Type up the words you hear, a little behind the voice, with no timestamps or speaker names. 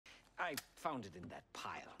I found it in that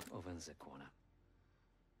pile over in the corner.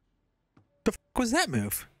 The f was that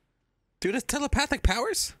move? Dude has telepathic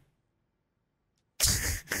powers?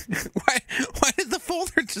 Why did the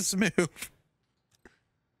folder just move?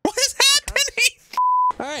 What is happening?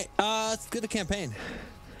 Alright, let's do the campaign.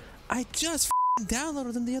 I just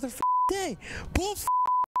downloaded them the other day. Bull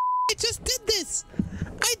I just did this.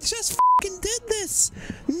 I just did this.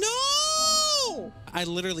 No! I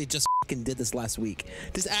literally just did this last week.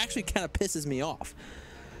 This actually kind of pisses me off.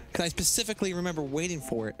 Because I specifically remember waiting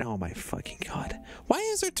for it. Oh my fucking god. Why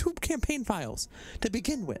is there 2 campaign files to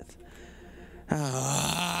begin with?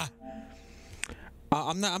 We're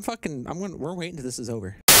waiting until this is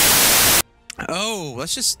over. Oh,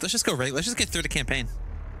 let's just go right. Let's just get through the campaign.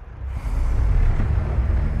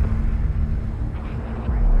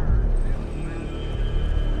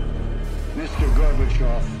 Mr.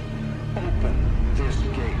 Gorbachev, open this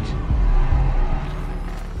gate.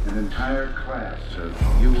 An entire class of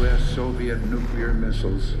U.S.-Soviet nuclear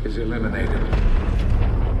missiles is eliminated.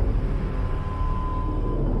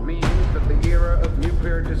 Means that the era of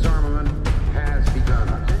nuclear disarmament has begun.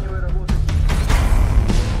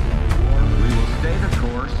 We will stay the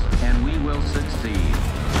course, and we will succeed.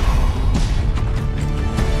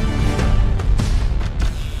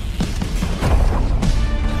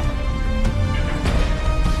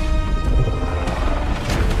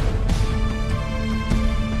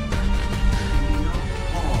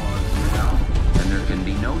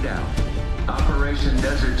 No doubt. Operation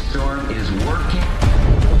Desert Storm is working.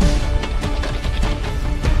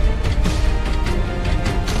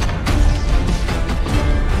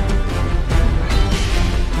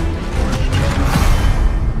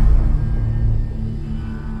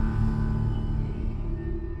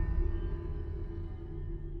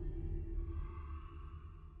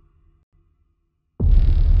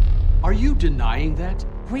 Are you denying that?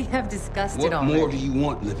 We have discussed it already. What more do you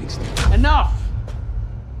want, Livingston? Enough!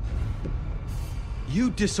 You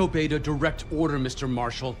disobeyed a direct order, Mr.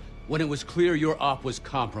 Marshall, when it was clear your op was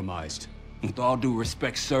compromised. With all due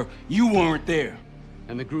respect, sir, you weren't there.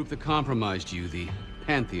 And the group that compromised you, the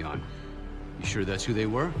Pantheon, you sure that's who they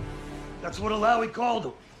were? That's what Alawi called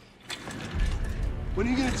them. When are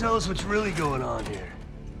you gonna tell us what's really going on here?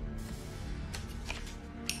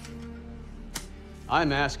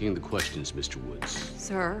 I'm asking the questions, Mr. Woods.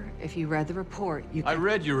 Sir, if you read the report, you I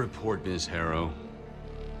read your report, Ms. Harrow.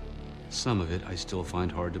 Some of it I still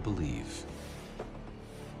find hard to believe.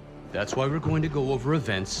 That's why we're going to go over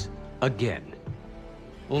events again.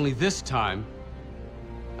 Only this time,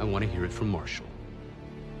 I want to hear it from Marshall.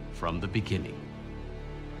 From the beginning.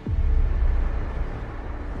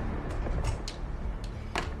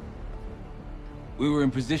 We were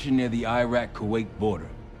in position near the Iraq-Kuwait border.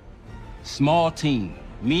 Small team.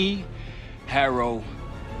 Me, Harrow,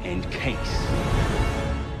 and Case.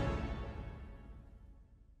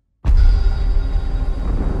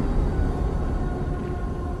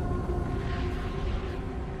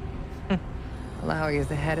 Alawi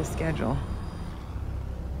is ahead of schedule.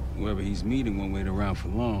 Whoever he's meeting won't wait around for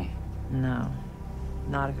long. No,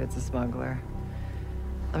 not if it's a smuggler.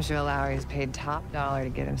 I'm sure Alawi is paid top dollar to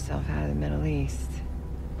get himself out of the Middle East.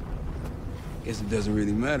 Guess it doesn't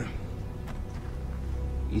really matter.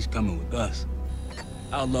 He's coming with us.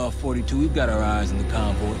 Outlaw 42, we've got our eyes on the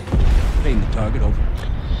convoy. Paying the target, over.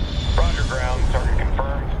 Roger, ground. Target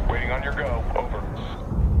confirmed. Waiting on your go. Over.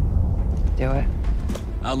 Do it.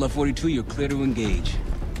 Outlaw 42, you're clear to engage.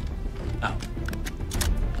 Out.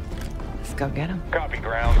 Let's go get him. Copy,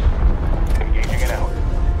 ground. Engaging and out.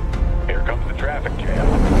 Here comes the traffic jam.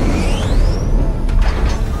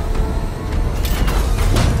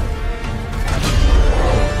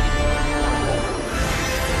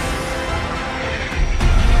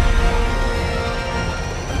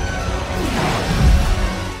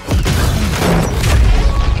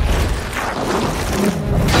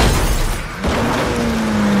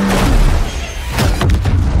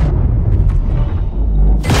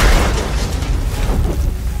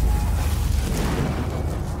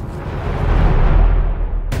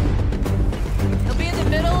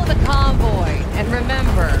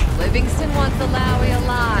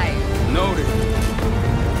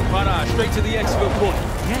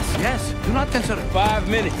 Yes. Do not consider 5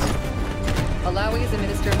 minutes. Alawi is a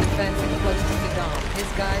minister of defense and close to Saddam. His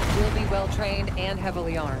guys will be well trained and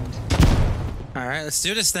heavily armed. All right, let's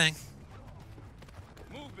do this thing.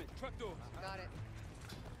 Movement. Truck doors. Got it.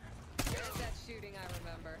 There's that shooting I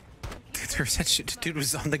remember. There's that shit. Dude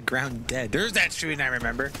was on the ground dead. There's that shooting I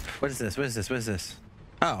remember. What is this? What is this? What is this?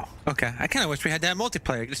 Oh, okay. I kind of wish we had that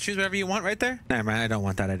multiplayer. Just choose whatever you want right there. Never mind. I don't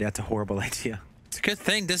want that idea. That's a horrible idea. It's a good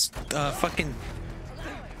thing this fucking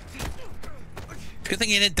Good thing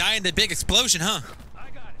you didn't die in the big explosion, huh? I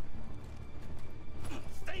got it.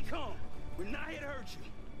 Stay calm. We're not here to hurt you.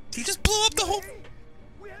 You just blew up the whole...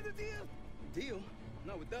 We had a deal. Deal?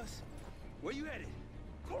 Not with us. Where you headed?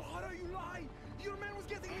 Colorado, you lied. Your man was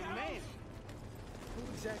getting me out. Man?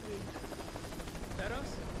 Who exactly? Is that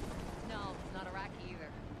us? No, not Iraqi either.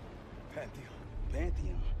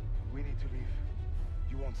 Pantheon. We need to leave.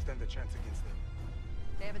 You won't stand a chance against them.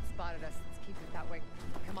 They haven't spotted us. Let's keep it that way.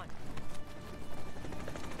 Come on.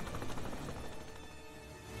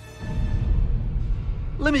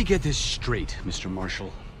 Let me get this straight, Mr.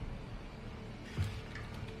 Marshall.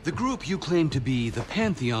 The group you claim to be the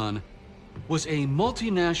Pantheon was a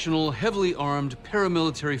multinational, heavily armed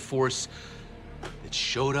paramilitary force that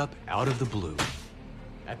showed up out of the blue.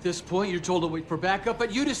 At this point, you're told to wait for backup,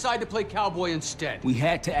 but you decide to play cowboy instead. We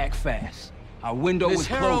had to act fast. Our window was Ms.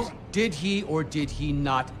 Harrow, closing. did he or did he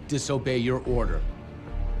not disobey your order?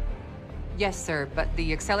 Yes, sir, but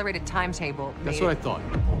the accelerated timetable That's made what I thought.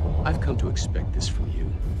 I've come to expect this from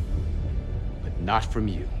you, but not from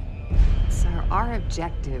you. Sir, our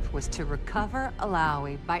objective was to recover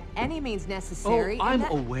Alawi by any means necessary. Oh, I'm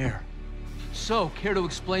aware. So, care to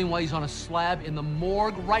explain why he's on a slab in the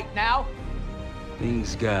morgue right now?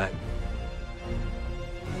 Things got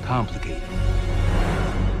complicated.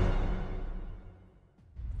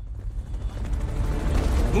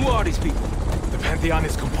 Who are these people? The Pantheon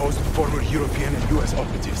is composed of former European and U.S.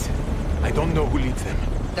 operatives. I don't know who leads them.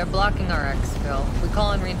 They're blocking our exfil. We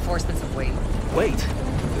call in reinforcements and wait. Wait.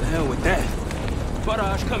 The hell with that?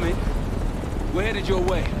 Faraj, come in. We're headed your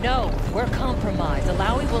way. No, we're compromised.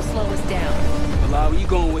 Alawi will slow us down. Alawi, you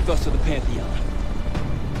going with us to the Pantheon?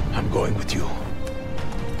 I'm going with you.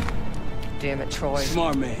 Damn it, Troy.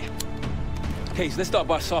 Smart man. Case, let's start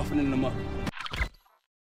by softening them up.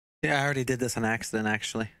 Yeah, I already did this on accident,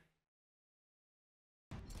 actually.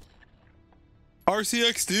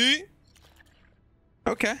 RCXD?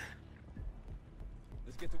 Okay.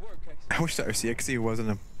 Let's get to work, Case. I wish the RCXD wasn't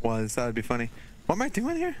a was. That would be funny. What am I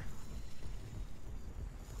doing here?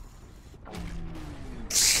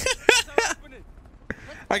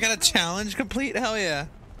 I got a challenge complete? Hell yeah.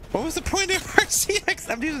 What was the point of RCX?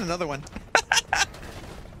 I'm using another one.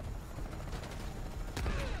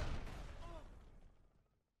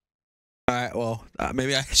 Alright, well,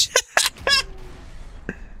 maybe I should.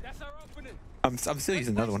 I'm still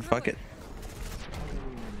using another one. Fuck it.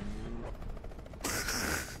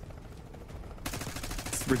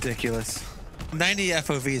 It's ridiculous. 90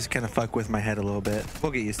 FOVs kind of fuck with my head a little bit.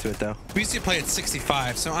 We'll get used to it though. We used to play at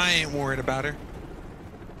 65, so I ain't worried about her.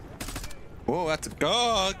 Whoa, that's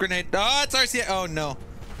a grenade. Oh, it's RCA. Oh no.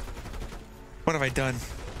 What have I done?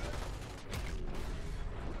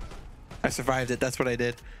 I survived it. That's what I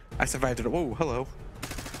did. I survived it. Whoa, hello.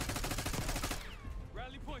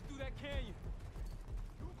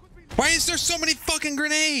 Why is there so many fucking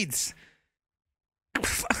grenades?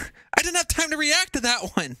 I didn't have time to react to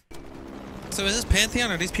that one. So is this Pantheon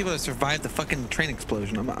or are these people that survived the fucking train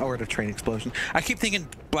explosion? Or the train explosion. I keep thinking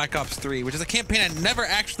Black Ops 3, which is a campaign I never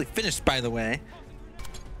actually finished, by the way.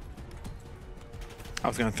 I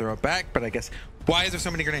was gonna throw it back, but I guess. Why is there so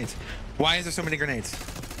many grenades? Why is there so many grenades?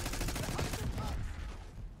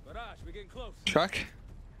 Faraj, we're getting close. Chuck?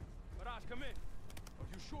 Faraj, come in. Are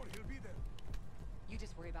you sure he'll be there? You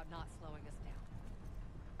just worry about not slowing us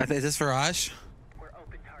down. Is this Faraj? We're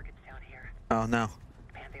open targets down here. Oh no.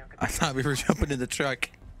 I thought we were jumping in the truck.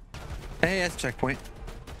 Hey, that's a checkpoint.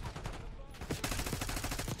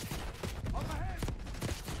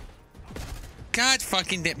 God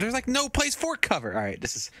fucking damn. There's like no place for cover. All right,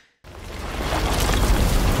 this is.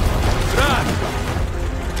 I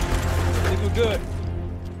think we're good.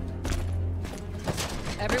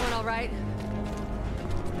 Everyone all right?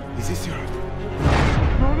 Is this your...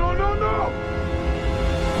 No, no, no, no!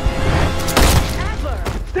 Adler!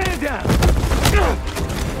 Stand down!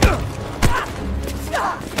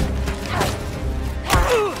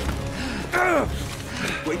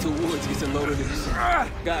 Wait till Woods gets a load of this.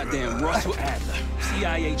 Goddamn Russell Adler,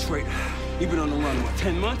 CIA traitor. He been on the run, what,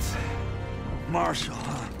 10 months? Marshall,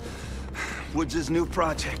 Woods' new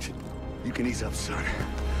project. You can ease up, son.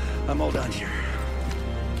 I'm all done here.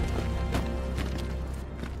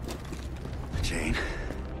 Jane.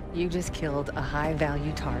 You just killed a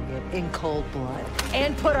high-value target in cold blood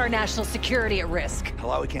and put our national security at risk.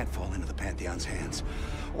 Alawi can't fall into the Pantheon's hands.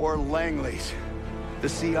 Or Langley's. The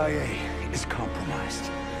CIA is compromised.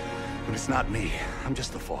 But it's not me. I'm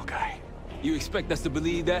just the fall guy. You expect us to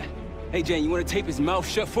believe that? Hey, Jane, you want to tape his mouth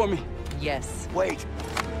shut for me? Yes. Wait.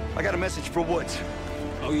 I got a message for Woods.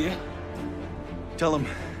 Oh, yeah? Tell him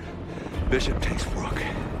Bishop takes Brooke.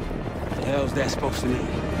 What the hell's that supposed to mean?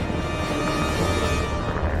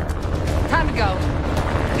 we go.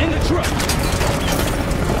 In the truck.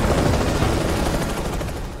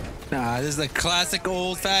 Nah, this is a classic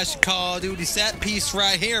old-fashioned Call of Duty set piece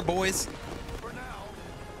right here, boys.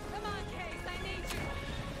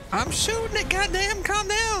 I'm shooting it, goddamn, calm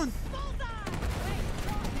down.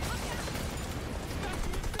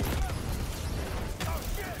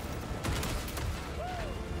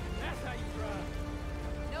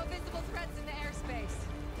 No visible threats in the airspace.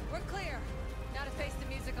 We're clear. Now to face the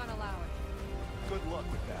music on Alawi. Good luck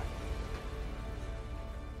with that.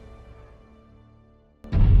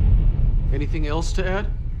 Anything else to add?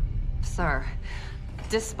 Sir,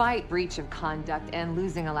 despite breach of conduct and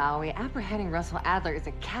losing Alawi, apprehending Russell Adler is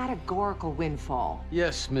a categorical windfall.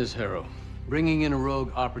 Yes, Ms. Harrow. Bringing in a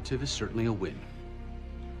rogue operative is certainly a win.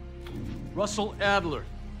 Russell Adler,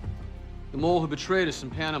 the mole who betrayed us in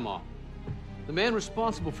Panama. The man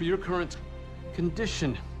responsible for your current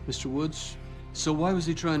condition, Mr. Woods. So why was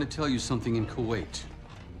he trying to tell you something in Kuwait?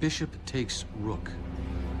 Bishop takes Rook.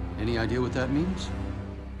 Any idea what that means?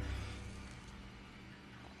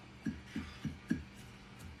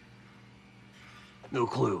 No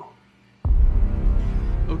clue.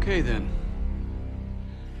 Okay, then.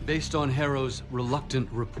 Based on Harrow's reluctant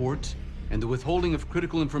report and the withholding of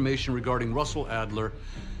critical information regarding Russell Adler,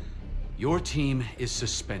 your team is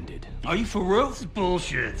suspended. Are you for real? This is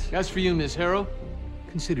bullshit. As for you, Ms. Harrow,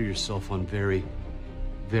 consider yourself on very,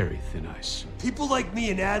 very thin ice. People like me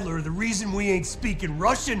and Adler are the reason we ain't speaking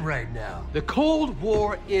Russian right now. The Cold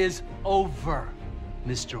War is over,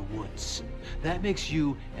 Mr. Woods. That makes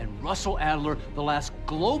you and Russell Adler the last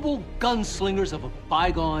global gunslingers of a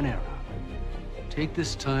bygone era. Take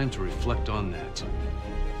this time to reflect on that.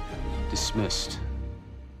 Dismissed.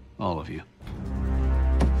 All of you.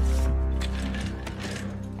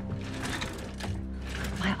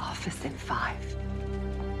 My office in 5.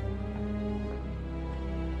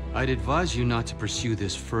 I'd advise you not to pursue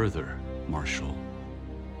this further, Marshal.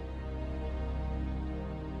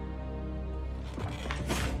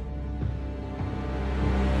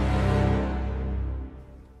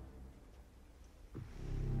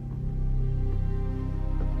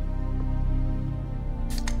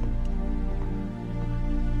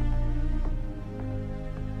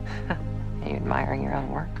 Are you admiring your own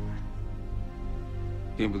work?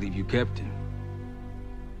 Can't believe you kept him.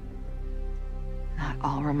 Not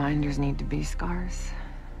all reminders need to be scars.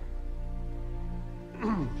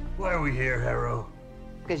 Why are we here, Harrow?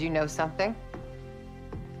 Because you know something?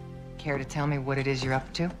 Care to tell me what it is you're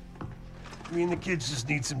up to? Me and the kids just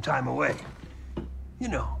need some time away. You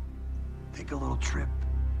know, take a little trip.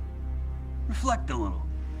 Reflect a little.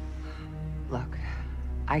 Look,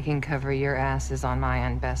 I can cover your asses on my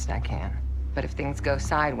end best I can. But if things go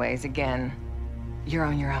sideways again, you're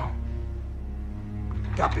on your own.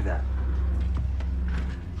 Copy that.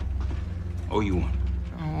 Oh, you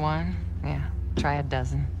won. One? Yeah. Try a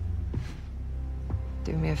dozen.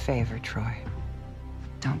 Do me a favor, Troy.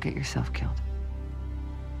 Don't get yourself killed.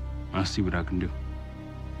 I'll see what I can do.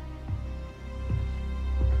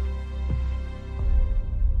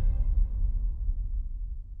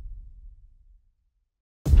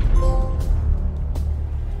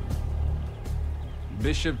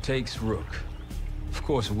 Bishop takes Rook. Of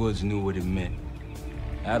course, Woods knew what it meant.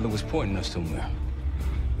 Adler was pointing us somewhere.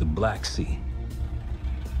 The Black Sea.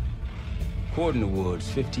 According to Woods,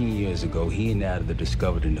 15 years ago, he and Adler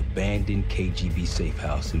discovered an abandoned KGB safe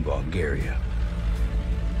house in Bulgaria.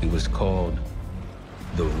 It was called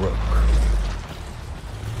the Rook.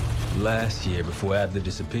 Last year, before Adler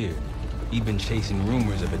disappeared, he'd been chasing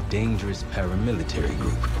rumors of a dangerous paramilitary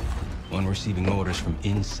group, one receiving orders from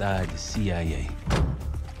inside the CIA.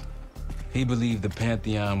 He believed the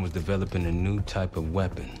Pantheon was developing a new type of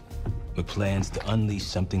weapon, with plans to unleash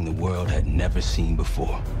something the world had never seen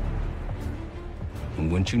before. And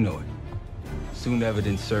wouldn't you know it, soon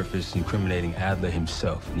evidence surfaced incriminating Adler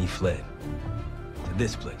himself, and he fled to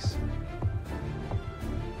this place.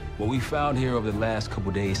 What we found here over the last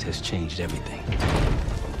couple days has changed everything.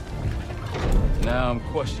 Now I'm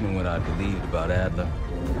questioning what I believed about Adler,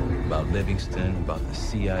 about Livingston, about the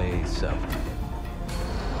CIA itself.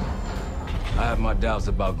 I have my doubts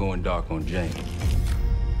about going dark on Jane.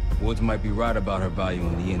 Woods might be right about her value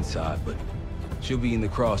on the inside, but she'll be in the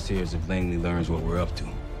crosshairs if Langley learns what we're up to.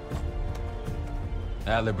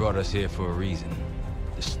 Adler brought us here for a reason,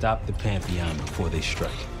 to stop the Pantheon before they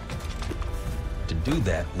strike. To do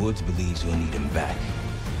that, Woods believes we'll need him back.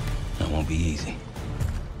 That won't be easy.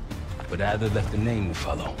 But Adler left a name to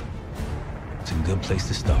follow. It's a good place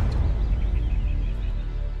to start.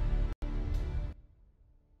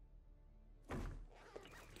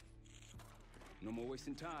 No more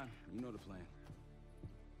wasting time. You know the plan.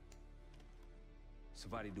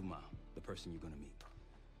 Savati Dumas, the person you're gonna meet.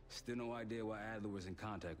 Still no idea why Adler was in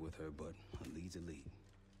contact with her, but a lead's a lead.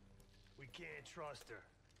 We can't trust her.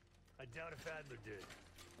 I doubt if Adler did.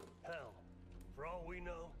 Hell, for all we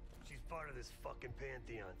know, she's part of this fucking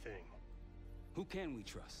Pantheon thing. Who can we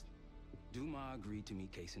trust? Dumas agreed to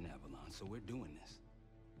meet Case in Avalon, so we're doing this.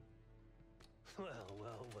 Well,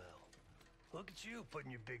 well, well. Look at you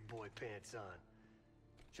putting your big boy pants on.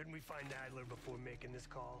 Shouldn't we find Adler before making this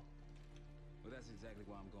call? Well, that's exactly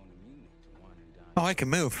why I'm going to Munich to wine and dine. Oh, I can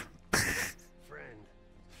move. Friend.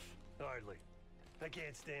 Hardly. I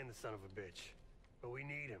can't stand the son of a bitch. But we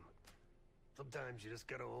need him. Sometimes you just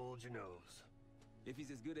gotta hold your nose. If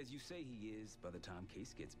he's as good as you say he is, by the time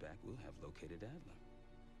Case gets back, we'll have located Adler.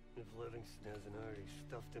 If Livingston hasn't already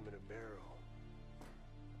stuffed him in a barrel.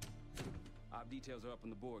 Our details are up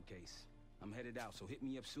on the board, Case. I'm headed out, so hit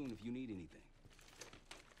me up soon if you need anything.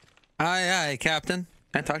 Aye, aye, Captain.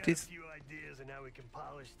 Can I talk to you? A few ideas on how we can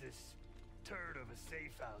polish this turd of a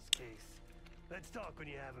safe house case. Let's talk when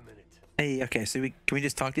you have a minute. Hey, okay, so can we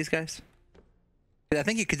just talk to these guys? I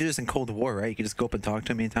think you could do this in Cold War, right? You could just go up and talk to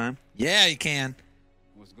them anytime. Yeah, you can.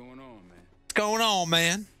 What's going on, man? What's going on,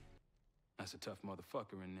 man? That's a tough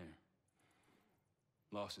motherfucker in there.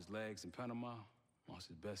 Lost his legs in Panama, lost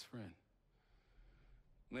his best friend.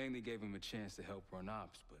 Langley gave him a chance to help run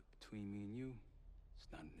ops, but between me and you, it's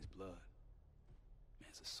not in his blood.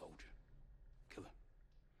 Man's a soldier. Killer.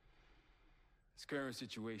 His current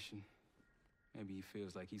situation, maybe he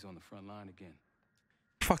feels like he's on the front line again.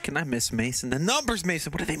 Fucking, I miss Mason. The numbers,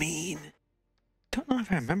 Mason, what do they mean? Don't know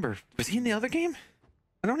if I remember. Was he in the other game?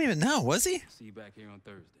 I don't even know. Was he? See you back here on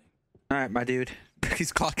Thursday. All right, my dude.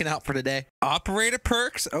 He's clocking out for today. Operator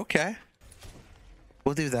perks. Okay.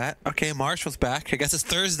 We'll do that. Okay, Marshall's back. I guess it's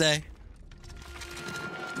Thursday.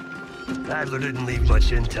 Adler didn't leave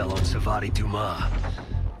much intel on Savati Dumas,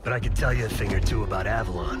 but I could tell you a thing or two about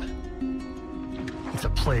Avalon. It's a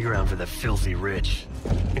playground for the filthy rich,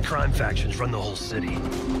 and crime factions run the whole city.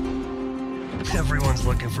 Everyone's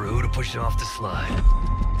looking for who to push off the slide.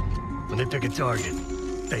 When they pick a target,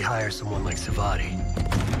 they hire someone like Savati.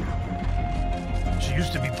 She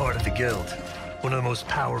used to be part of the Guild, one of the most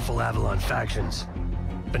powerful Avalon factions,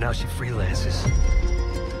 but now she freelances.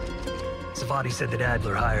 Savati said that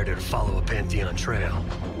Adler hired her to follow a Pantheon trail.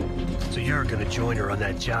 So you're gonna join her on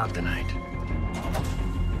that job tonight.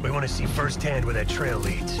 We want to see firsthand where that trail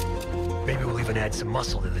leads. Maybe we'll even add some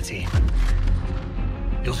muscle to the team.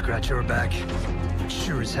 You'll scratch her back, but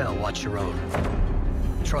sure as hell watch your own.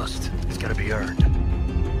 Trust has got to be earned.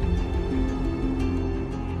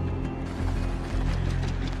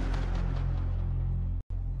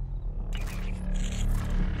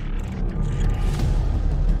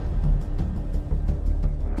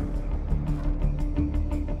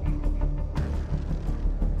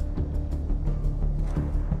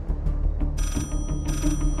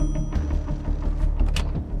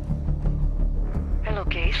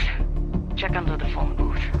 Check under the phone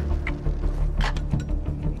booth.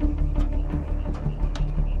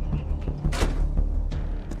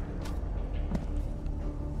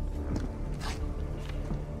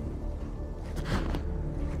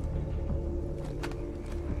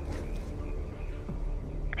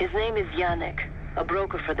 His name is Yannick, a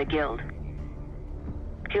broker for the Guild.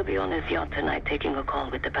 He'll be on his yacht tonight taking a call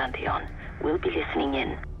with the Pantheon. We'll be listening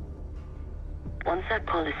in. Once that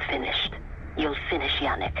call is finished, you'll finish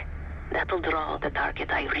Yannick. That'll draw the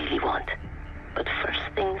target I really want. But first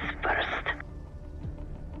things first.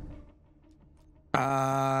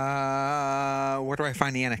 Where do I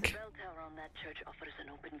find Yannick? The bell tower on that church offers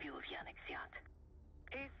an open view of Yannick's yacht.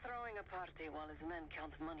 He's throwing a party while his men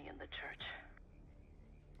count money in the church.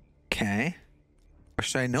 Okay. What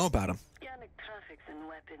should I know about him? Yannick traffics in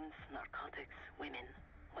weapons, narcotics, women,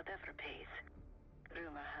 whatever pays.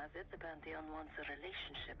 Rumor has it the Pantheon wants a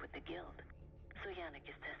relationship with the Guild. So Yannick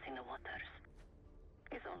is testing the waters.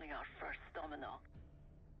 He's only our first domino.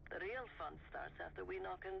 The real fun starts after we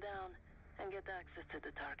knock him down and get access to the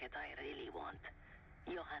target I really want.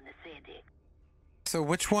 Johannes Edi. So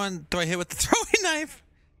which one do I hit with the throwing knife?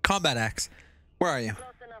 Combat axe. Where are you? Close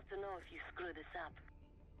enough to know if you screw this up.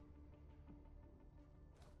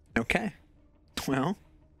 Okay. Well,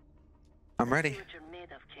 I'm ready. See what you're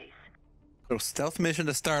made of, Case. Little stealth mission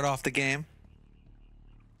to start off the game.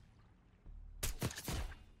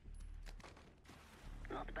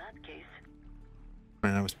 Not bad, Case.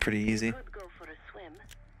 Man, that was pretty easy. Could go for a swim.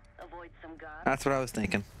 Avoid some guards. That's what I was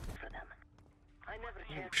thinking. For them. I never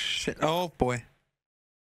cared Shit. Oh, boy.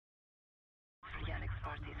 for Yannick's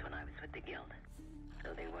parties when I was with the Guild.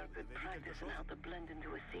 So they were good practice on how to blend into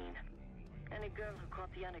a scene. Any girl who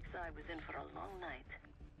caught Yannick's eye was in for a long night.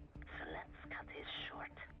 so let's cut this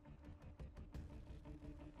short.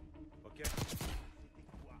 Okay.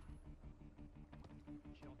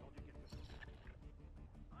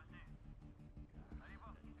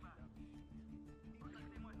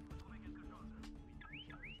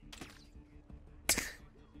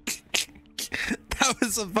 That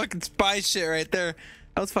was some fucking spy shit right there.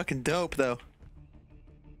 That was fucking dope, though.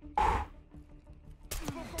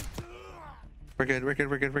 We're good, we're good,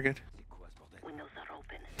 we're good, we're good. Windows are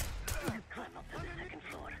open. You can climb up to the second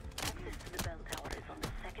floor. Access to the bell tower is on the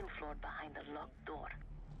second floor behind the locked door.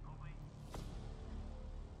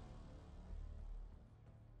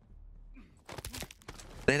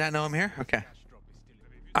 They not know I'm here? Okay.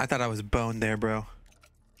 I thought I was boned there, bro.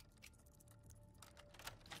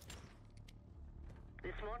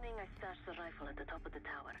 This morning I stashed the rifle at the top of the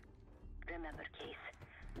tower. Remember,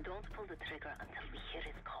 Case, don't pull the trigger until we hear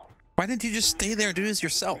his call. Why didn't you just stay there and do this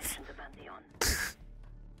yourself?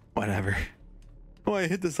 Whatever. Oh, I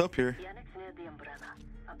hit this up here. Yannick's near the umbrella,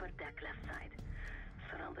 upper deck left side,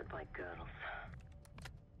 surrounded by girls.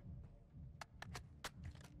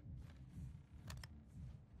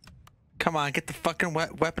 Come on, get the fucking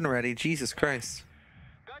weapon ready. Jesus Christ.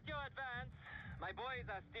 Got your advance. My boys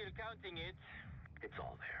are still counting it. It's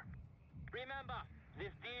all there. Remember,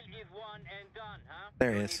 this deal is one and done, huh?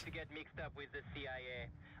 There he No is. need to get mixed up with the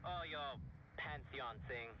CIA or your Pantheon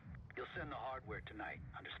thing. You'll send the hardware tonight,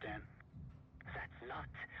 understand? That's not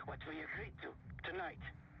what we agreed to. Tonight,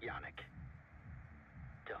 Yannick.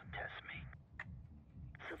 Don't test me.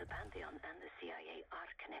 So the Pantheon and the CIA are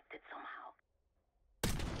connected somehow.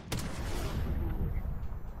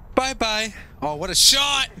 Bye-bye. Oh, what a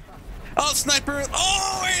shot. Oh, sniper.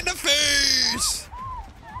 Oh, in the face.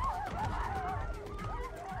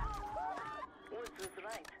 Woods was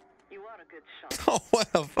right. You are a good shot. Oh, what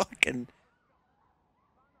a fucking...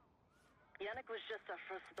 Yannick was just our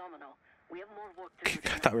first domino. We have more work to do.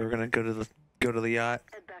 I thought we were gonna go to the yacht.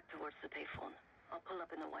 Head back towards the payphone. I'll pull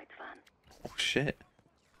up in a white van. Oh shit.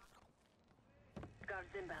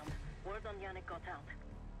 Guards inbound. Word on Yannick got out.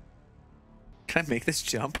 Can I make this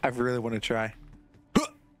jump? I really want to try.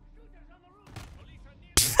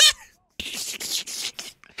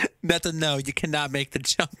 That's a no. You cannot make the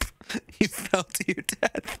jump. You fell to your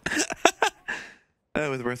death. That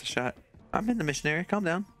was worth a shot. I'm in the mission area. Calm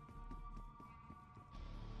down.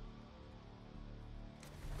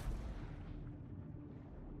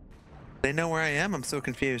 They know where I am. I'm so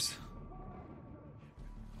confused.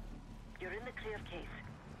 You're in the clear, Case.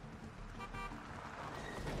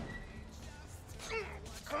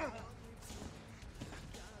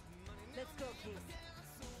 Let's go, Case.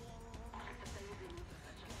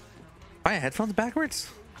 My headphones backwards?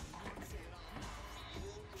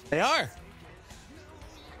 They are.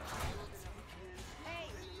 Hey,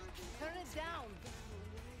 turn it down.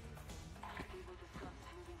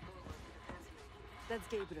 That's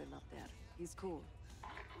Gabriel up there. He's cool.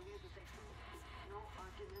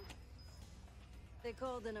 They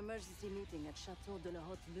called an emergency meeting at Chateau de la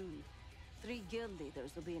Haute Lune. 3 guild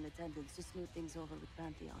leaders will be in attendance to smooth things over with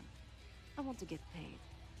Pantheon. I want to get paid,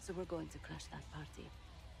 so we're going to crash that party.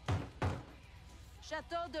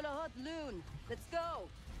 Chateau de la Haute Lune! Let's go!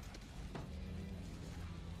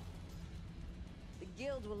 The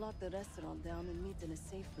guild will lock the restaurant down and meet in a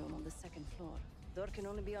safe room on the 2nd floor. Door can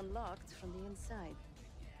only be unlocked from the inside.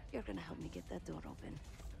 You're gonna help me get that door open.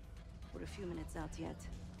 We're a few minutes out yet.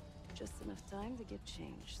 Just enough time to get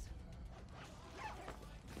changed.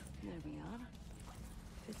 There we are.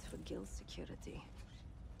 Fits for guild security.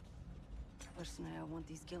 Personally, I want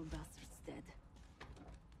these guild bastards dead.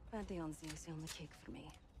 Pantheon's the icing on the cake for me.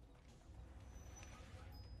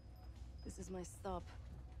 This is my stop.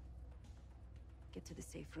 Get to the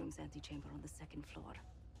safe room's antechamber on the 2nd floor.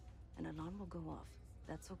 An alarm will go off.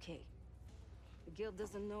 That's okay. The guild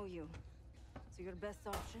doesn't know you, so your best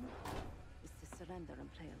option is to surrender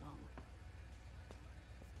and play along.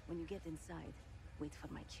 When you get inside, wait for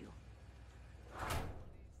my cue.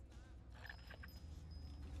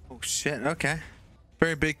 Oh shit, okay.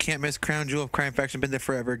 Very big, can't miss, crown jewel of crime faction, been there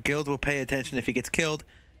forever. Guild will pay attention if he gets killed.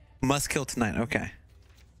 Must kill tonight, okay.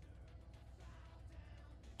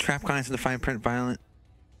 Trap clients in the fine print, violent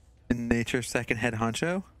in nature, 2nd head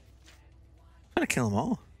honcho. I'm gonna kill them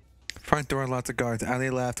all. Front door, lots of guards. Alley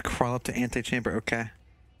left, crawl up to antechamber, okay.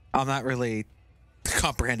 I'm not really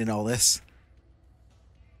comprehending all this.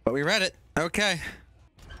 But we read it, okay.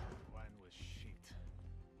 Wine was shit.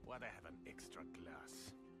 Why'd I have an extra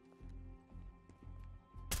glass?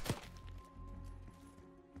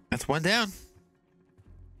 That's one down.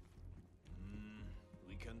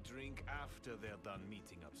 We can drink after they're done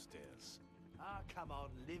meeting upstairs. Ah, come on,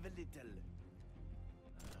 live a little.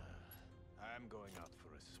 I'm going out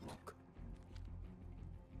for a smoke.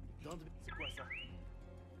 Don't be sequester.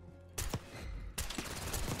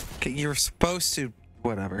 Okay, you're supposed to.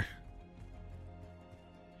 Whatever.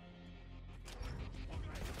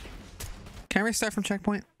 Can I restart from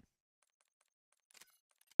checkpoint?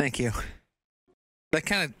 Thank you. That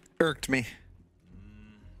kind of irked me.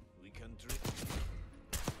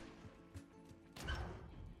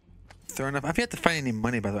 Throwing up. I've yet to find any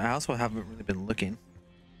money, by the way. I also haven't really been looking.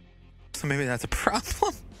 So maybe that's a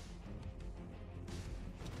problem.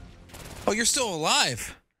 Oh, you're still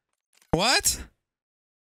alive. What?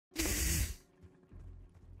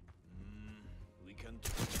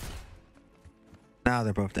 Now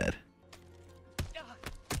they're both dead.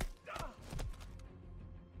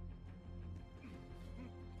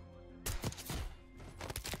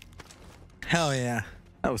 Hell yeah.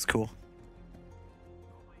 That was cool.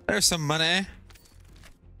 There's some money.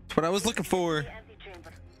 That's what I was looking for.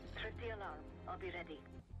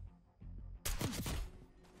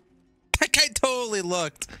 That guy totally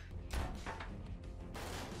looked.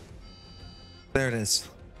 There it is.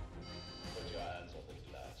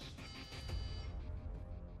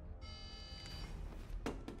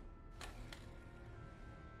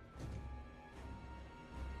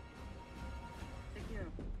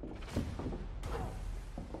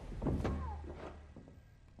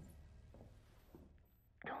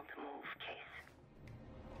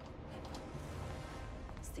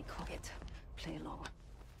 Stay quiet. Play along.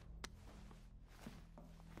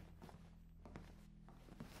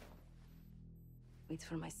 Wait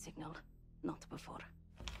for my signal, not before.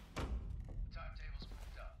 Timetable's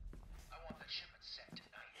moved up. I want the shipment sent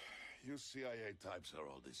tonight. You CIA types are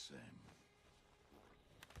all the same.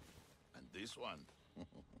 And this one?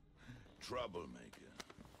 Troublemaker.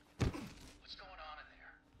 What's going on in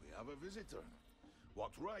there? We have a visitor.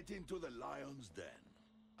 Walked right into the lion's den.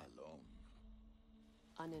 Alone.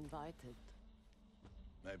 Uninvited.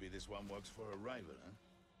 Maybe this one works for a rival, huh?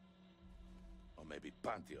 Or maybe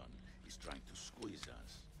Pantheon is trying to squeeze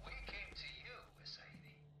us. We came to you,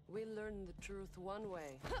 Saidi. We learn the truth one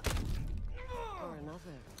way or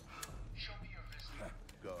another. Show me your visitor.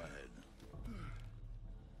 Go ahead.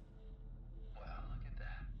 Well, look at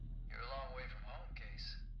that. You're a long way from home,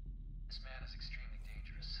 Case. This man is extremely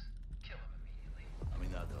dangerous. Kill him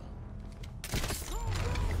immediately. Aminado.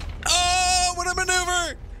 Oh, what a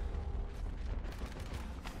maneuver!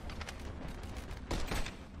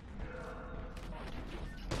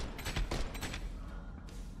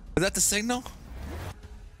 Is that the signal?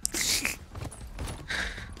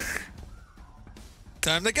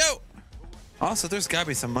 Time to go! Also, there's gotta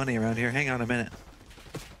be some money around here. Hang on a minute.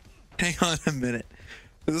 Hang on a minute.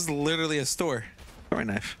 This is literally a store. Throwing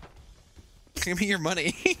knife. Give me your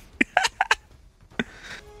money.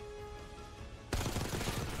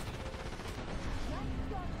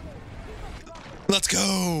 Let's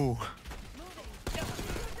go!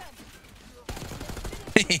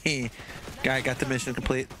 Guy got the mission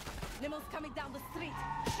complete. Nimmel's coming down the street.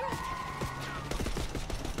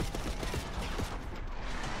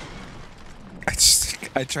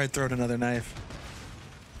 I tried throwing another knife.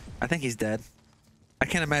 I think he's dead. I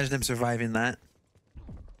can't imagine him surviving that.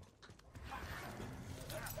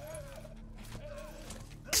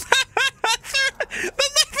 The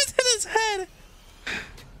knife is in his head.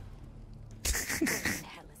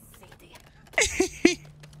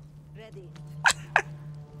 Ready.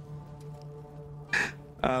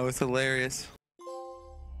 Oh, it's hilarious.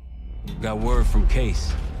 Got word from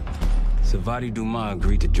Case. Savati Dumas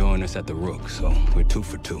agreed to join us at the Rook, so we're 2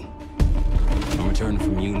 for 2. I'm returning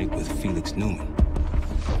from Munich with Felix Newman.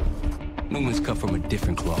 Newman's cut from a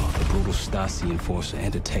different cloth, a brutal Stasi enforcer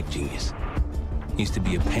and a tech genius. He used to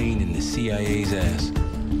be a pain in the CIA's ass.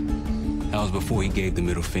 That was before he gave the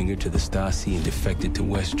middle finger to the Stasi and defected to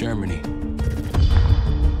West Germany.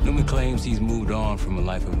 Newman claims he's moved on from a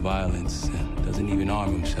life of violence and doesn't even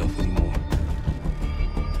arm himself anymore.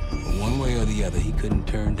 But one way or the other, he couldn't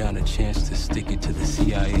turn down a chance to stick it to the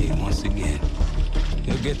CIA once again.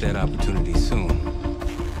 He'll get that opportunity soon.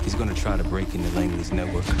 He's gonna try to break into Langley's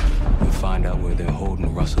network and find out where they're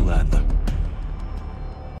holding Russell Adler.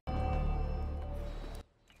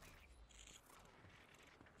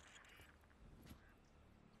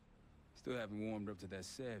 Still haven't warmed up to that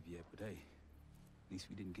salve yet, but hey, at least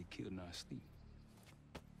we didn't get killed in our sleep.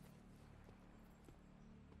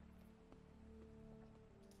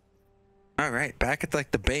 All right, back at like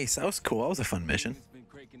the base. That was cool. That was a fun mission. It's been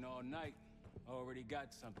cranking all night. Already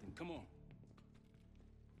got something. Come on.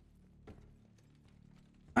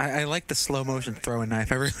 I like the slow motion throwing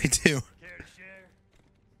knife. I really do.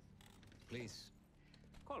 Please,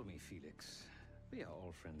 call me Felix. We are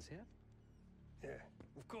all friends here. Yeah,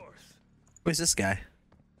 of course. Who's this guy?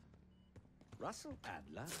 Russell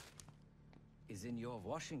Adler is in your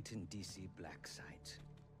Washington, D.C. black site.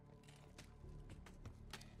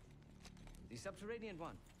 The subterranean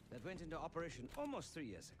one that went into operation almost 3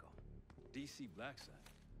 years ago. DC black site.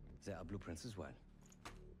 There are blueprints as well.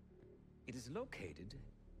 It is located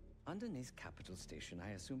underneath Capitol Station.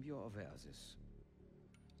 I assume you're aware of this.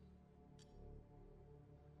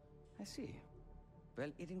 I see. Well,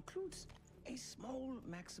 it includes a small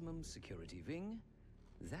maximum security wing.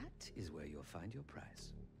 That is where you'll find your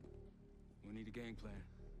prize. We need a game plan.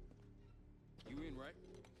 You in, right?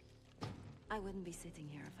 I wouldn't be sitting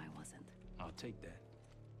here if I wasn't. I'll take that.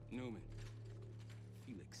 Newman.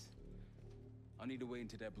 Felix. I need to wait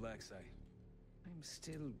into that black site. I'm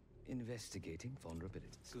still investigating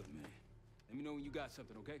vulnerabilities. Good, man. Let me know when you got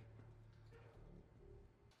something, okay?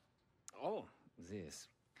 Oh, this.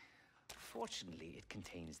 Fortunately, it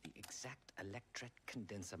contains the exact electret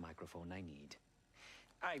condenser microphone I need.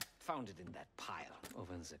 I found it in that pile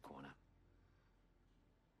over in the corner.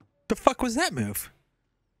 The fuck was that move?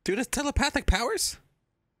 Dude has telepathic powers?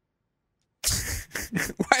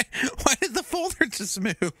 Why did the folder just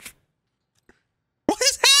move? What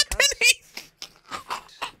is happening?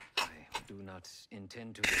 I do not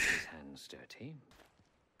intend to get his hands dirty.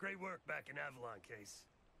 Great work back in Avalon case.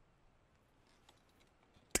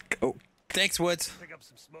 Oh, thanks, Woods. Pick up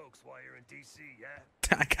some smokes while you're in DC,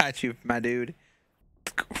 yeah? I got you, my dude.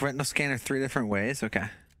 Retinal scanner 3 different ways. Okay.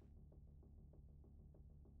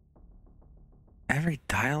 Every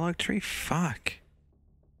dialogue tree? Fuck.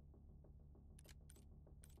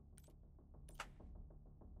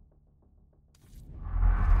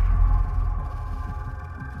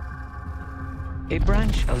 A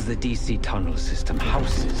branch of the DC tunnel system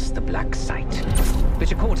houses the black site,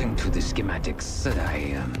 which according to the schematics that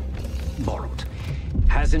I borrowed,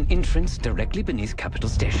 has an entrance directly beneath Capitol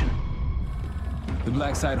Station. The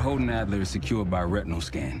black site holding Adler is secured by retinal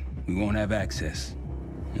scan. We won't have access.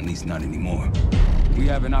 At least not anymore. We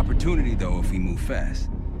have an opportunity, though, if we move fast.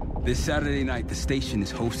 This Saturday night, the station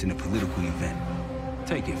is hosting a political event.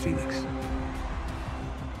 Take it, Felix.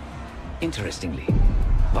 Interestingly,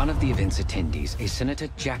 one of the event's attendees, a Senator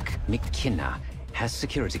Jack McKenna, has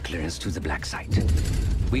security clearance to the black site.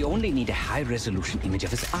 We only need a high-resolution image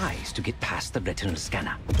of his eyes to get past the retinal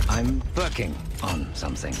scanner. I'm working on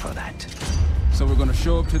something for that. So we're gonna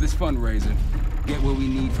show up to this fundraiser, get what we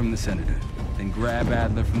need from the senator, then grab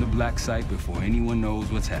Adler from the black site before anyone knows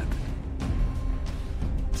what's happened.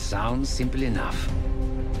 Sounds simple enough.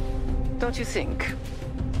 Don't you think?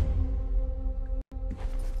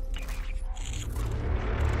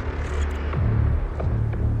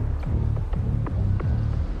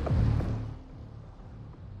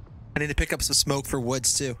 I need to pick up some smoke for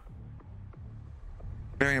Woods, too.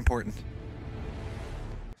 Very important.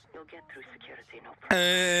 You'll get through security, no problem.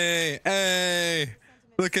 Hey, hey,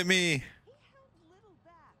 look at me.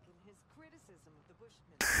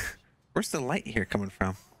 Where's the light here coming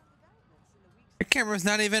from? Your camera's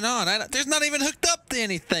not even on. There's not even hooked up to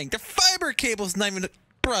anything. The fiber cable's not even...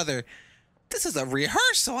 Brother, this is a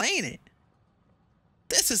rehearsal, ain't it?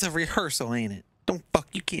 This is a rehearsal, ain't it? Don't fuck...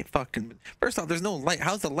 You can't fucking... First off, there's no light.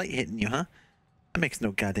 How's the light hitting you, huh? That makes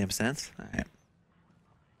no goddamn sense. All right.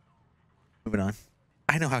 Moving on.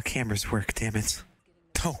 I know how cameras work, damn it.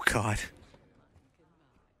 Oh, God.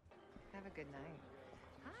 Have a good night.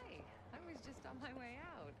 Hi, I was just on my way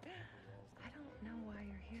out. I don't know why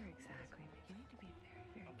you're here exactly, but you need to be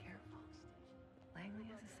very, very careful.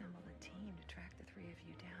 Langley has assembled a team to track the three of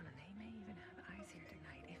you down, and they may even have eyes here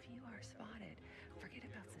tonight. If you are spotted, forget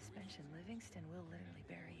about suspension. Livingston will literally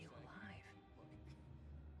bury you alive.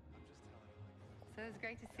 So it's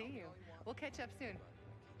great to see you. We'll catch up soon.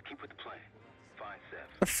 Keep with the plan. Fine,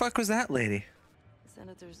 Seth. The fuck was that lady? The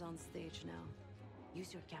senator's on stage now.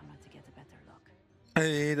 Use your camera to get a better look.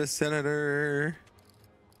 Hey, the senator.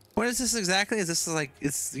 What is this exactly? Is this like...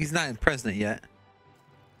 He's not in president yet.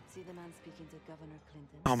 See the man speaking to Governor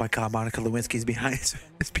Clinton? Oh my God, Monica Lewinsky's behind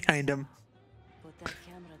is behind him. Put that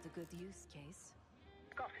camera to good use, Case.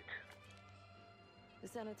 Got it. The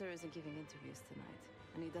senator isn't giving interviews tonight,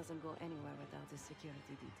 and he doesn't go anywhere without his security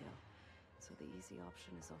detail. So the easy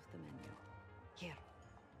option is off the menu. Here,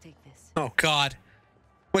 take this. Oh God,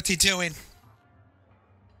 what's he doing?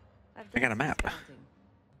 I got a map.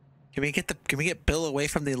 Can we get Bill away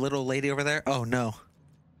from the little lady over there? Oh no.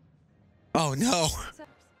 Oh no.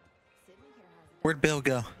 Where'd Bill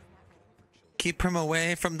go? Keep him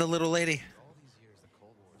away from the little lady.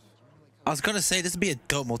 I was gonna say this would be a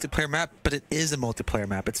dope multiplayer map, but it is a multiplayer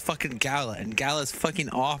map. It's fucking Gala, and Gala's fucking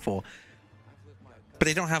awful. But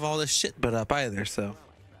they don't have all this shit put up either, so.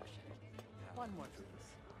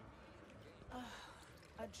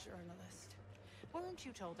 journalist. Weren't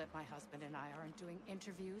you told that my husband and I aren't doing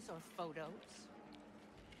interviews or photos?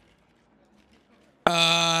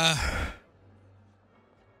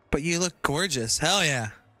 But you look gorgeous. Hell yeah.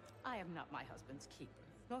 I am not my husband's keeper,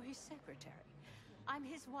 nor his secretary. I'm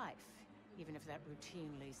his wife, even if that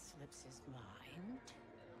routinely slips his mind.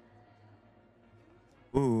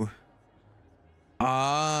 Ooh.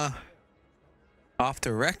 Off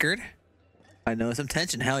the record. I know some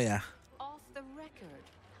tension. Hell yeah. Off the record?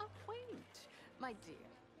 How quaint. My dear,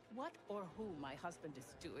 what or who my husband is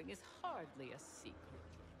doing is hardly a secret.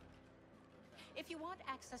 If you want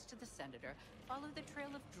access to the senator, follow the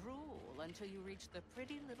trail of drool until you reach the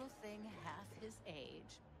pretty little thing half his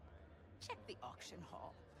age. Check the auction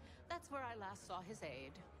hall. That's where I last saw his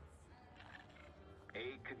aide.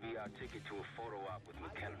 Aide could be our ticket to a photo op with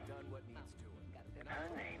McKenna. Her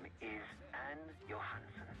name is Anne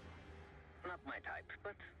Johansson. Not my type,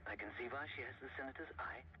 but I can see why she has the senator's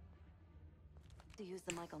eye. To use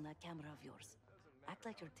the mic on that camera of yours. Act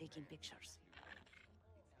like you're taking pictures.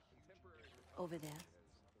 Over there,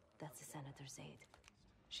 that's the senator's aide.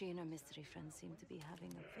 She and her mystery friend seem to be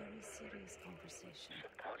having a very serious conversation.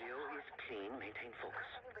 Audio is clean. Maintain focus.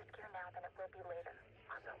 It's riskier now than it will be later.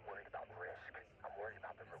 I'm not worried about risk. I'm worried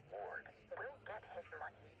about the reward. We'll get his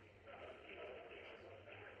money. I'm telling you,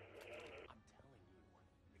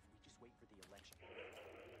 if we just wait for the election.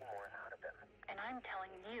 More out of him. And I'm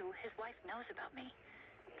telling you, his wife knows about me.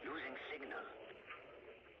 Losing signal.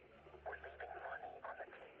 We're leaving money on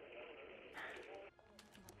the table.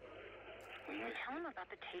 You tell him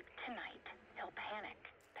about the tape tonight. He'll panic.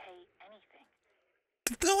 Pay anything.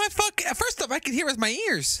 No, first off, I can hear with my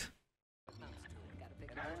ears.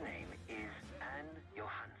 Her name is Anne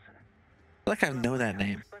Johansson. I feel like I know that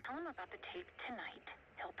name. Tell him about the tape tonight.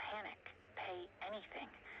 He'll panic. Pay anything.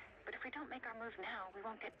 But if we don't make our move now, we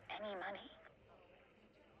won't get any money.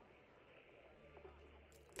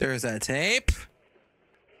 There's that tape.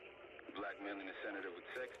 Blackmailing a senator with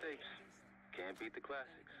sex tapes. Can't beat the classics.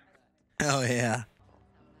 Oh yeah.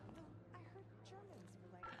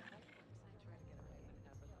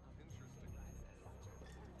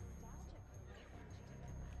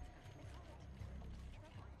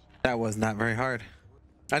 That was not very hard.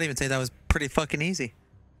 I'd even say that was pretty fucking easy.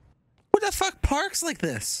 Who the fuck parks like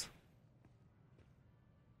this?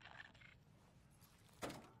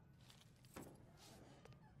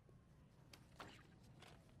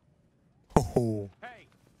 Oh. Hey,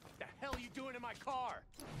 the hell are you doing in my car?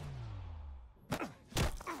 Hey,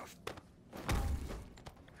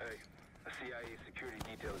 a CIA security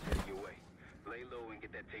detail is heading your way. Lay low and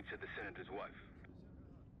get that tape to the senator's wife.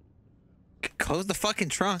 Close the fucking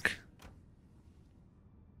trunk.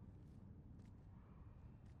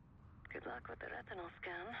 Good luck with the retinal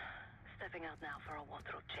scan. Stepping out now for a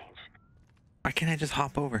wardrobe change. Why can't I just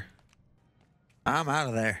hop over? I'm out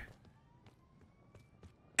of there.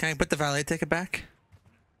 Can I put the valet ticket back?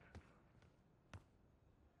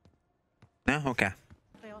 No? Okay.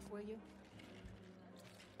 Play off, will you?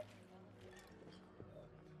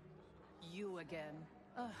 You again.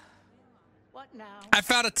 Ugh. What now? I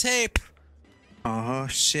found a tape. Oh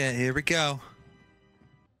shit, here we go.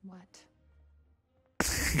 What?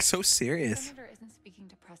 So serious. The senator isn't speaking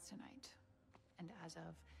to press tonight. And as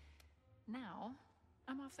of now,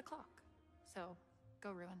 I'm off the clock. So go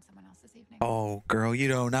ruin someone else's evening. Oh, girl, you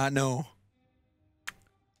do not know.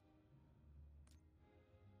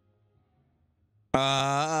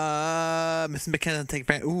 Mrs. McKenna take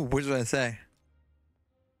advantage. Ooh, what did I say?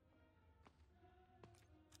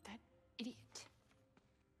 That idiot.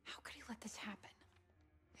 How could he let this happen?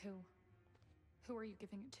 Who are you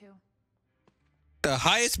giving it to? The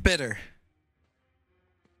highest bidder.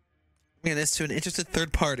 Giving this to an interested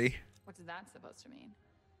third party. What's that supposed to mean?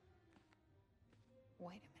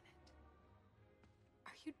 Wait a minute.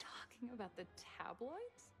 Are you talking about the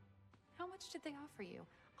tabloids? How much did they offer you?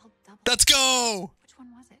 I'll double. Let's go! Which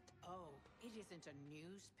one was it? Oh, it isn't a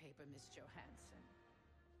newspaper, Miss Johansson.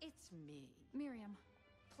 It's me. Miriam,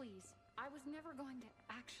 please. I was never going to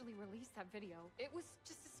actually release that video. It was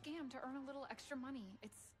just a scam to earn a little extra money.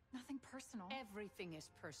 It's nothing personal. Everything is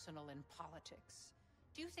personal in politics.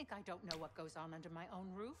 Do you think I don't know what goes on under my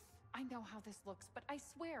own roof? I know how this looks, but I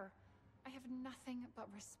swear, I have nothing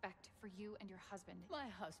but respect for you and your husband. My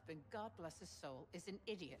husband, God bless his soul, is an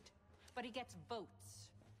idiot. But he gets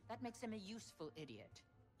votes. That makes him a useful idiot.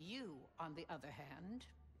 You, on the other hand...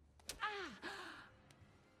 Ah!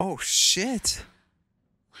 Oh, shit.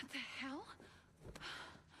 What the hell?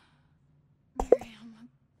 Miriam,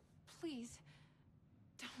 please,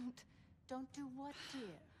 Don't do what,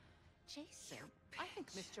 dear? Jason, I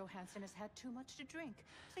think Miss Johansson has had too much to drink.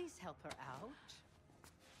 Please help her out.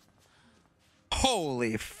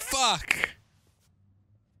 Holy fuck.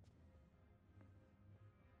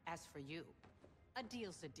 As for you, a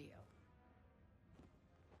deal's a deal.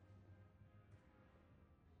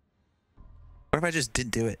 What if I just did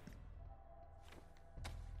do it?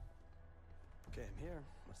 Okay, I'm here.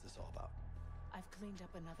 What's this all about? I've cleaned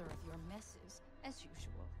up another of your messes, as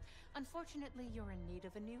usual. Unfortunately, you're in need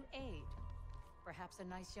of a new aide. Perhaps a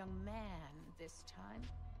nice young man this time.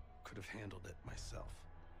 Could have handled it myself.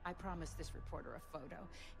 I promised this reporter a photo,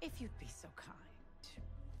 if you'd be so kind.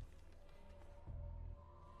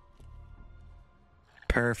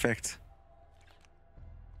 Perfect.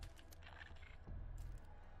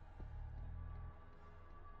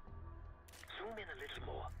 Zoom in a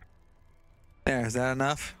little more. There, is that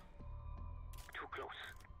enough? Too close.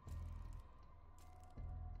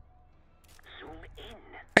 Zoom in.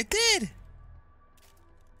 I did!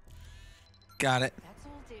 Got it. That's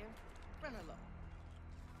all, dear. Run along.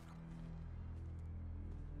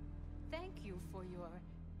 Thank you for your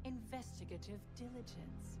investigative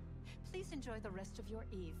diligence. Please enjoy the rest of your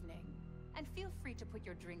evening. And feel free to put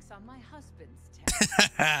your drinks on my husband's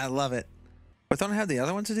tab. I love it. But don't I have the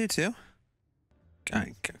other one to do too?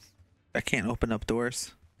 I can't open up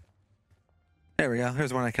doors. There we go.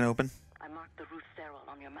 Here's one I can open. I marked the roof sterile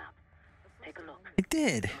on your map. Take a look. I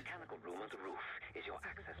did. The mechanical room on the roof is your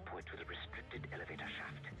access point to the restricted elevator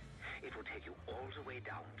shaft. It will take you all the way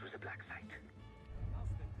down to the black site.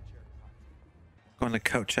 Going to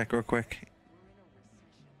coat check real quick.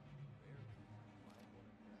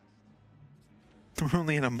 We're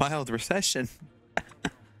only in a mild recession.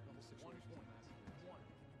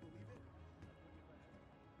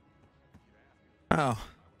 Oh.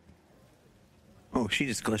 Oh, she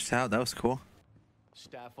just glitched out. That was cool.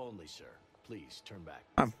 Staff only, sir. Please turn back.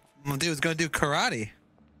 Dude was gonna do karate.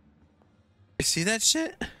 You see that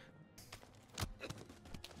shit?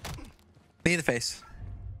 Knee to face.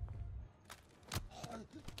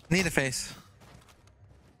 Knee to face.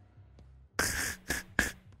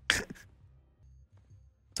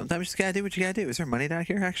 Sometimes you just gotta do what you gotta do. Is there money down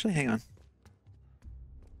here actually? Hang on.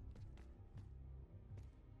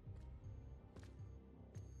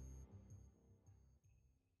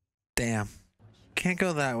 Damn. Can't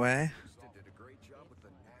go that way.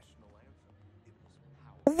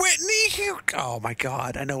 Whitney Houston. Oh my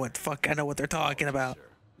god. I know what they're talking about.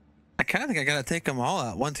 I kind of think I gotta take them all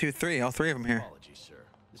out. 1, 2, 3. All 3 of them here. Apologies, sir.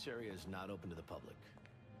 This area is not open to the public.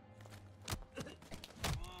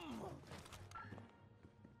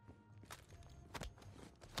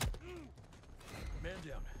 Man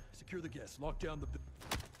down. Secure the guests. Lock down the.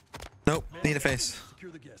 Nope. Need a face.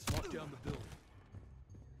 Secure the guests. Lock down the building.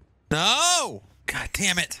 No! God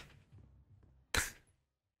damn it.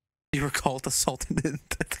 You were called assaulted.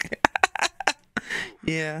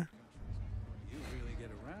 Yeah. You really get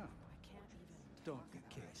around. Don't be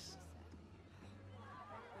case.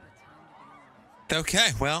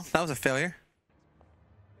 Okay, well, that was a failure.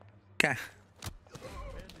 Okay.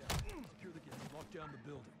 Secure the guests. Lock down the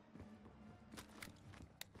building.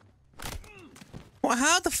 Well,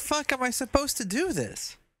 how the fuck am I supposed to do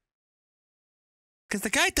this? Because the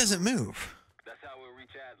guy doesn't move. That's how we'll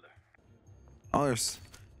reach Adler. Oh, there's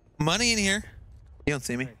money in here. You don't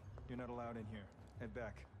see me. Hey, you're not allowed in here. Head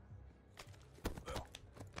back.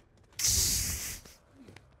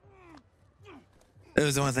 It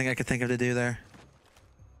was the one thing I could think of to do there.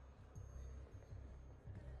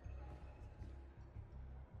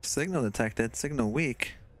 Signal detected. Signal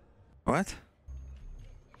weak. What?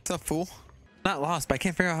 What's up, fool? Not lost, but I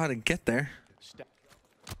can't figure out how to get there.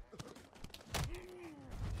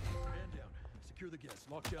 Secure the guests.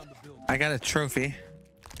 Lock down the building. I got a trophy.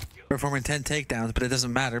 Performing 10 takedowns, but it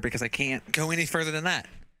doesn't matter because I can't go any further than that.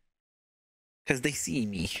 Because they see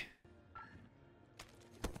me.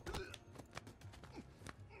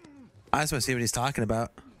 I just want to see what he's talking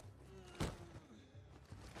about.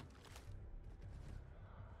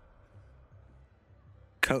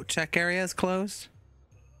 Coat check area is closed.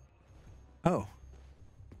 Oh.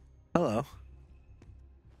 Hello.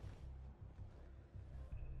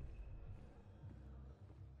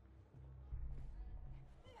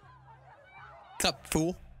 What's up,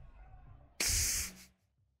 fool?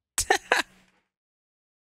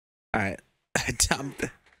 All right.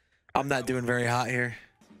 I'm not doing very hot here.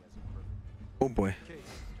 Oh boy.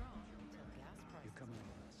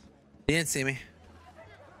 He didn't see me.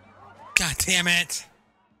 God damn it.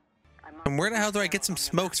 And where the hell do I get some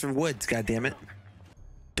smokes for woods? God damn it.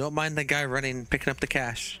 Don't mind the guy running, picking up the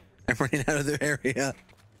cash. I'm running out of the area.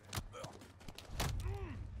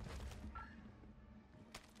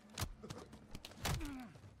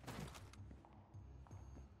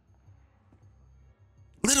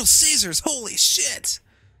 Little Caesars, holy shit!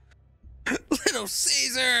 Little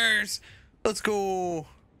Caesars! Let's go.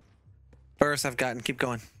 First I've gotten, keep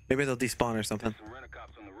going. Maybe they'll despawn or something. Some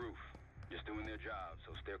rent-a-cops on the roof. Just doing their job,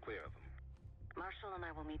 so steer clear of them. Marshall and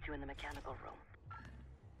I will meet you in the mechanical room.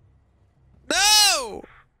 No!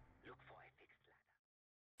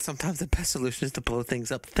 Sometimes the best solution is to blow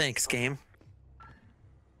things up. Thanks, game.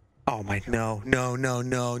 Oh my, no,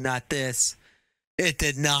 not this. It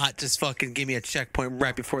did not just fucking give me a checkpoint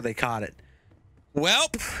right before they caught it.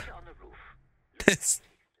 Welp. This.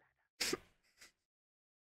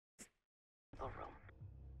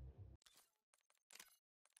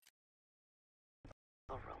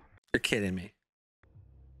 You're kidding me.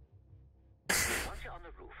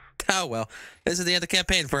 Oh well, this is the end of the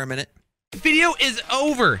campaign for a minute. Video is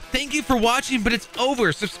over. Thank you for watching, but it's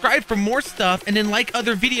over. Subscribe for more stuff and then like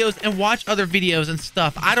other videos and watch other videos and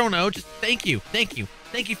stuff. I don't know. Just thank you. Thank you.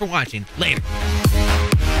 Thank you for watching. Later.